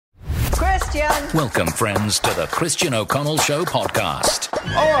Christian. Welcome, friends, to the Christian O'Connell Show podcast.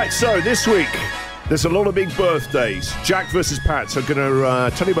 All right, so this week, there's a lot of big birthdays. Jack versus Pat. So I'm going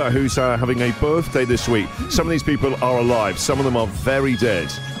to tell you about who's having a birthday this week. Some of these people are alive. Some of them are very dead.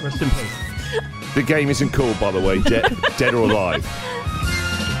 Rest in peace. The game isn't called, by the way, dead or alive.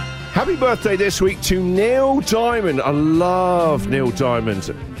 Happy birthday this week to Neil Diamond. I love Neil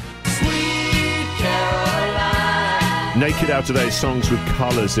Diamond. Naked Out Today, songs with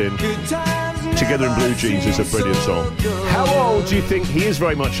colours in. Together in Blue Jeans is a brilliant song. How old do you think he is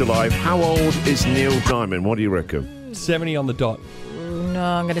very much alive? How old is Neil Diamond? What do you reckon? 70 on the dot. No,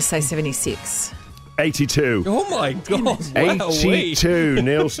 I'm going to say 76. 82. Oh my God. 82.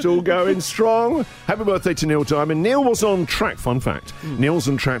 Neil's still going strong. Happy birthday to Neil Diamond. Neil was on track, fun fact. Neil's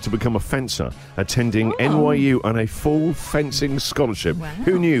on track to become a fencer, attending NYU on a full fencing scholarship. Wow.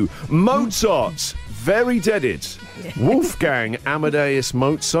 Who knew? Mozart, very deaded. Wolfgang Amadeus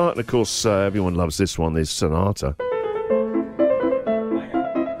Mozart. And of course, everyone loves this one, this sonata.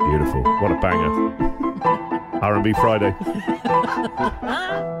 Beautiful. What a banger. R&B Friday.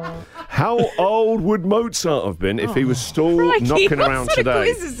 How old would Mozart have been if he was still knocking around today?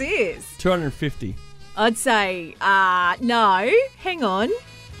 What quiz is this? 250. I'd say, no, hang on.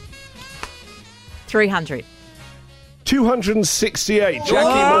 300. 268. Jackie Boy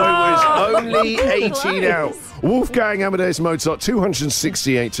was only 18 out. Wolfgang Amadeus Mozart,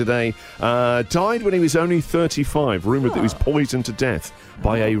 268 today. Died when he was only 35. Rumoured that he was poisoned to death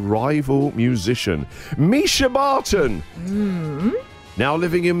by a rival musician. Misha Barton. Now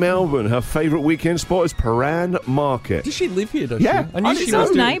living in Melbourne. Her favourite weekend spot is Paran Market. Does she live here, does Yeah. she? I knew She's she was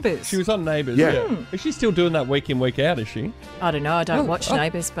on doing- Neighbours. She was on Neighbours, Yeah. yeah. Is she still doing that week in, week out, is she? I don't know. I don't watch I-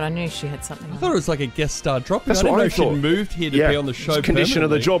 Neighbours, but I knew she had something I on. thought it was like a guest star drop. That's I didn't what know I she'd thought. moved here to be on the show It's condition of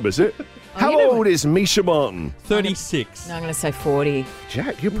the permanently. job, is it? How you know old is Misha Barton? 36. No, I'm going to say 40.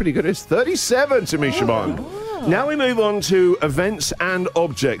 Jack, you're pretty good. It's 37 to Misha Barton. Now we move on to events and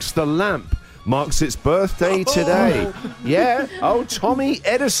objects. The lamp marks its birthday today. Yeah. Oh, Tommy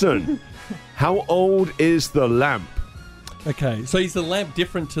Edison. How old is the lamp? Okay, so is the lamp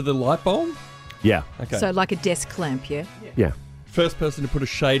different to the light bulb? Yeah. Okay. So like a desk lamp, yeah? Yeah. First person to put a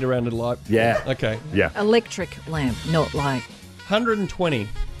shade around a light. Yeah. Okay. Yeah. Electric lamp, not like... 120.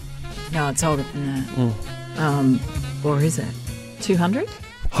 No, it's older than that. Or is it? 200?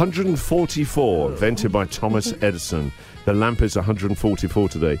 144, invented by Thomas Edison. The lamp is 144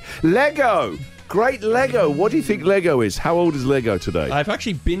 today. Lego! Great Lego. What do you think Lego is? How old is Lego today? I've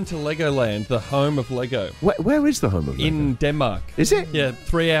actually been to Legoland, the home of Lego, Where is the home of Lego? in Denmark. Is it? Yeah,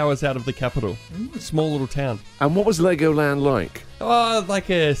 3 hours out of the capital. Small little town. And what was Legoland like? Oh,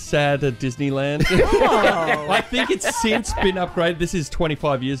 like a sad Disneyland. I think it's since been upgraded. This is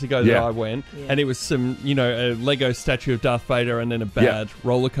 25 years ago that Yeah. I went, Yeah. and it was some, a Lego statue of Darth Vader and then a bad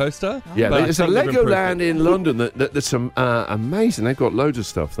roller coaster. Yeah, But I there's a think they've improved Legoland it. in London that's some amazing. They've got loads of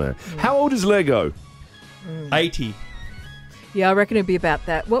stuff there. How old is Lego? 80. Yeah, I reckon it'd be about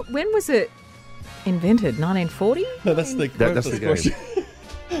that. When was it invented? 1940? No, that's the That's the game. question.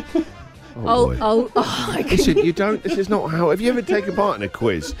 Oh, boy. Okay. Listen, you don't. This is not how. Have you ever taken part in a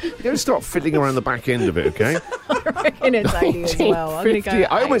quiz? You don't start fiddling around the back end of it, okay? I reckon it's 80 as well. I'm going to go 50.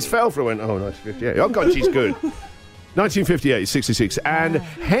 I almost 80. fell for it. Went, oh, 1958. Oh, God, she's good. 1958, 66. And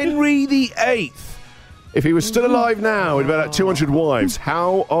Henry VIII. If he was still alive now, with about 200 wives,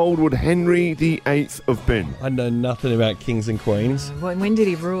 how old would Henry VIII have been? I know nothing about kings and queens. When did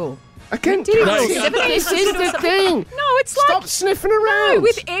he rule? Again, Did he No, rule? this 70s? this is the thing. No, it's like... Stop sniffing around. No,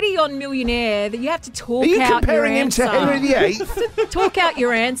 with Eddie on Millionaire, that you have to talk Are you out your comparing him answer. to Henry VIII? Talk out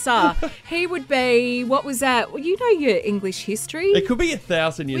your answer. He would be, what was that? Well, you know your English history. It could be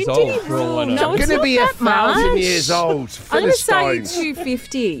 1,000 years When did old he for all I rule? know. No, it's Going to not be that 1,000 much. years old. I'm going to say Philistines.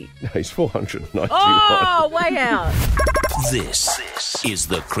 250. No, he's 491. Oh, way out. This is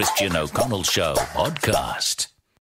the Christian O'Connell Show podcast.